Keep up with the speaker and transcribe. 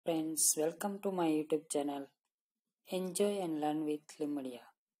friends, welcome to my YouTube channel. Enjoy and learn with Limadia.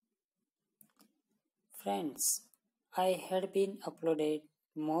 Friends, I had been uploaded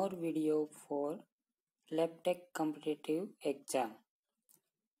more video for LabTech competitive exam.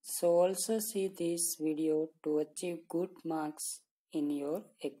 So also see this video to achieve good marks in your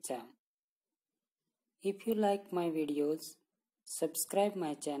exam. If you like my videos, subscribe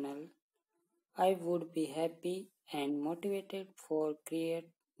my channel. I would be happy and motivated for create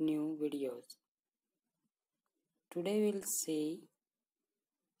new videos. Today we'll see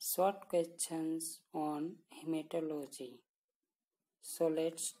short questions on hematology. So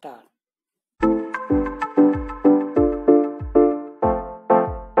let's start.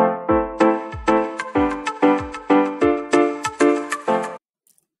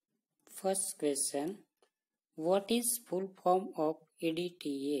 First question. What is full form of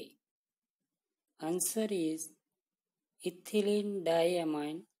EDTA? Answer is ethylene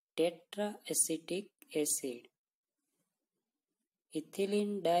diamine tetraacetic acid.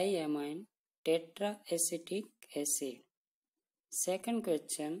 Ethylene diamine tetraacetic acid. Second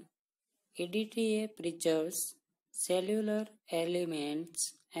question. EDTA preserves cellular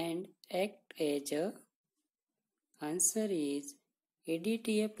elements and act as a. Answer is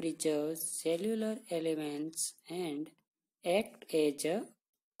EDTA preserves cellular elements and act as a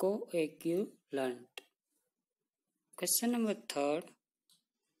coagulant. Question number 3.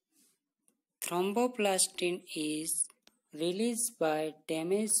 Thromboplastin is released by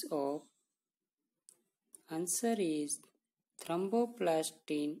damage of. Answer is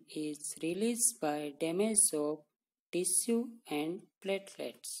thromboplastin is released by damage of tissue and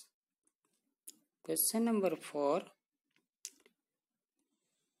platelets. Question number 4.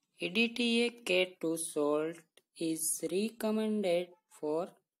 EDTA K2 salt is recommended for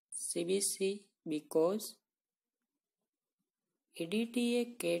CBC because.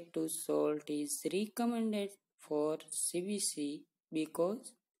 EDTA K2 salt is recommended for CBC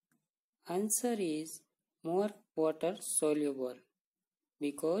because. Answer is more water soluble.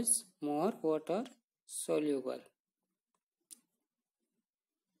 Because more water soluble.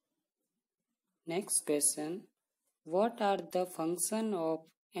 Next question. What are the functions of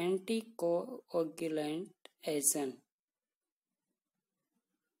anticoagulant agent?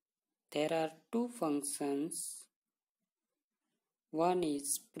 There are two functions. One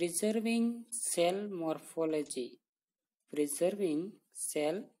is preserving cell morphology. Preserving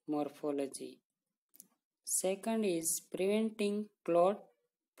cell morphology. Second is preventing clot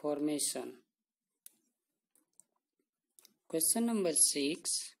formation. Question number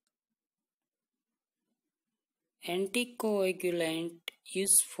 6. Anticoagulant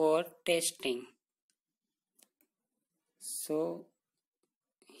used for testing. So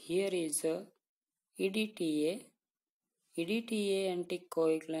here is a EDTA. EDTA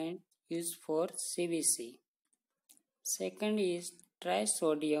anticoagulant used for CBC. Second is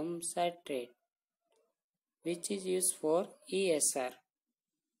trisodium citrate, which is used for ESR.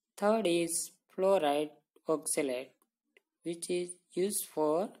 Third is fluoride oxalate, which is used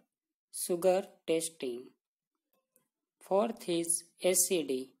for sugar testing. Fourth is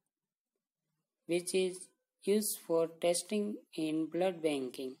ACD, which is used for testing in blood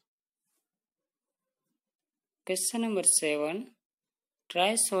banking. Question number 7.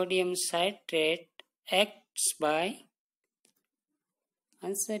 Trisodium citrate acts by.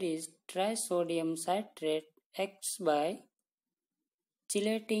 Answer is trisodium citrate acts by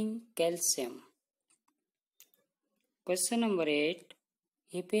chelating calcium. Question number 8.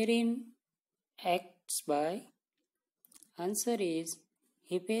 Heparin acts by. Answer is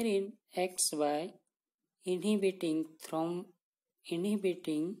heparin acts by inhibiting thrombin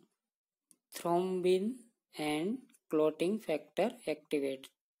and clotting factor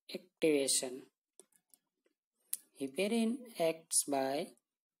activation. Heparin acts by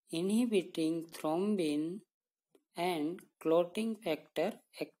inhibiting thrombin and clotting factor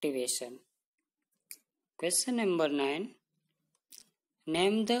activation. Question number 9.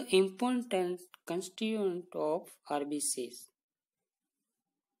 Name the important constituent of RBCs.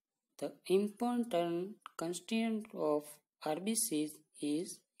 The important constituent of RBCs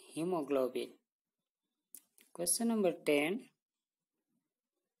is hemoglobin. Question number 10.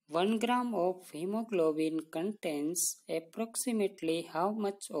 1 gram of hemoglobin contains approximately how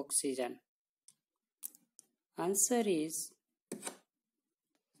much oxygen? Answer is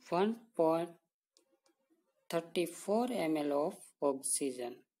 1.34 ml of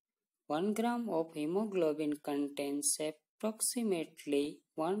oxygen. 1 gram of hemoglobin contains approximately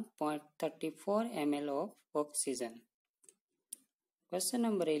 1.34 ml of oxygen. Question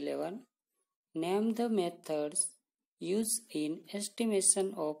number 11. Name the methods used in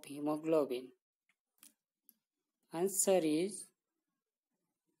estimation of hemoglobin? Answer is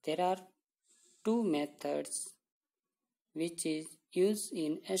there are two methods which is used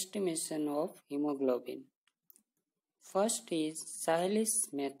in estimation of hemoglobin. First is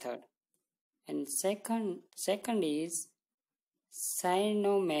Saylis method and second is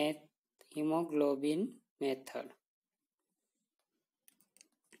cyanomet hemoglobin method.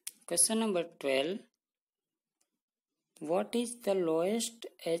 Question number 12. What is the lowest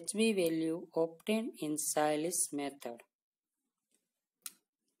HB value obtained in Saylis method?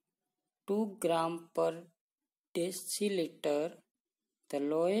 2 gram per deciliter, the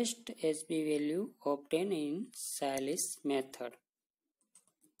lowest HB value obtained in Saylis method.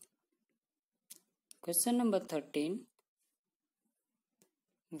 Question number 13.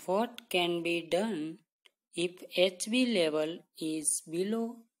 What can be done if HB level is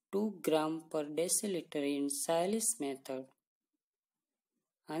below 2 gram per deciliter in Saylis method?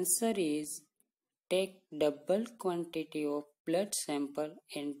 Answer is take double quantity of blood sample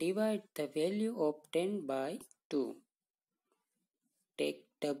and divide the value obtained by 2. Take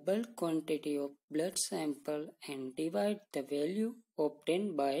double quantity of blood sample and divide the value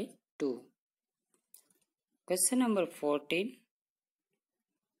obtained by 2. Question number 14.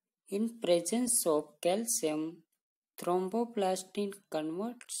 In presence of calcium, thromboplastin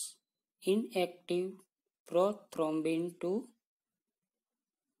converts inactive prothrombin to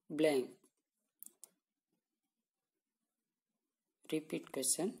blank. Repeat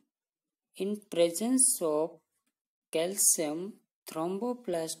question. In presence of calcium,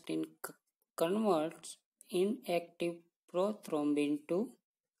 thromboplastin converts inactive prothrombin to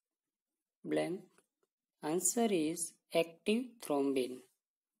blank. Answer is active thrombin.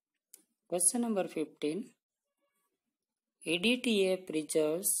 Question number 15. EDTA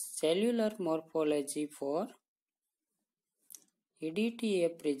preserves cellular morphology for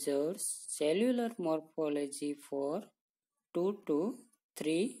 2 to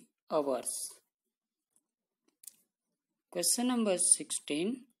 3 hours. Question number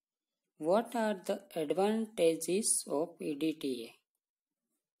 16. What are the advantages of EDTA?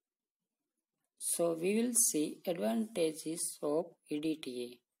 So we will see advantages of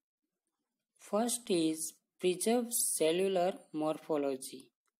EDTA. First is preserves cellular morphology.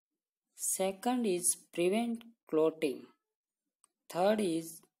 Second is prevent clotting. Third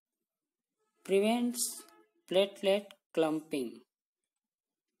is prevents platelet clumping.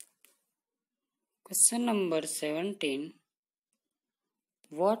 Question number 17.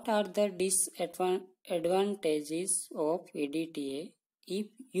 What are the disadvantages of EDTA if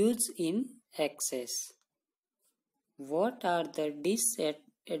used in excess? What are the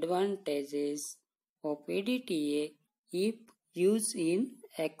disadvantages of EDTA if used in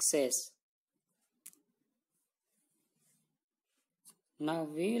excess? Now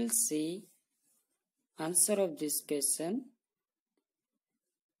we will see answer of this question.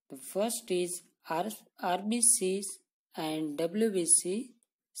 The first is RBCs and WBC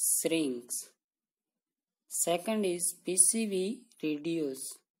shrinks. Second is PCV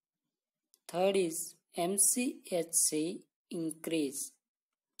reduce. Third is MCHC increase.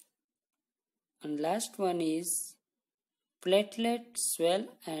 And last one is platelet swell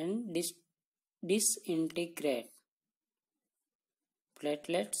and disintegrate.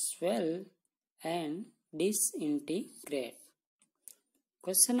 Platelet swell and disintegrate.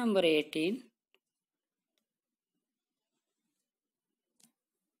 Question number 18.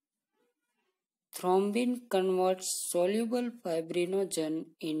 Thrombin converts soluble fibrinogen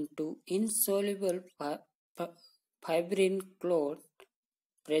into insoluble fibrin clot.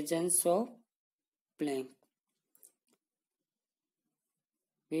 Presence of blank.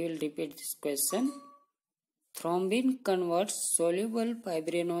 We will repeat this question. Thrombin converts soluble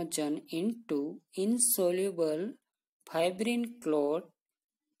fibrinogen into insoluble fibrin clot.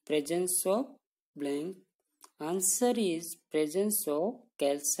 Presence of blank. Answer is presence of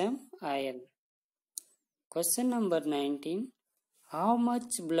calcium ion. Question number 19. How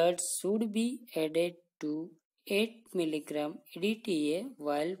much blood should be added to 8 mg EDTA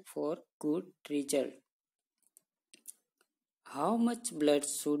vial for good result? How much blood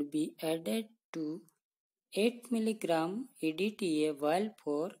should be added to 8 mg EDTA vial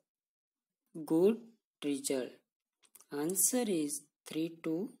for good result? Answer is 3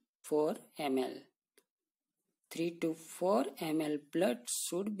 to 4 ml. 3 to 4 ml blood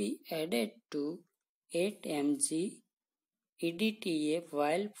should be added to 8 mg EDTA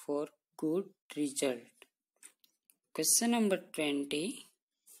vial for good result. Question number 20.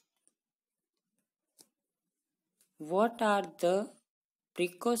 What are the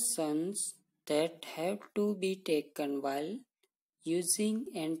precautions that have to be taken while using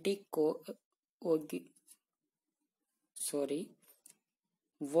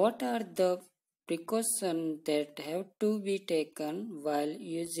What are the precautions that have to be taken while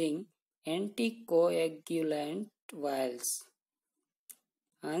using anticoagulant vials?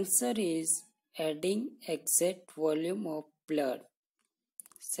 Answer is adding exact volume of blood.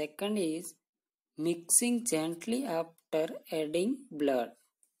 Second is mixing gently after adding blood.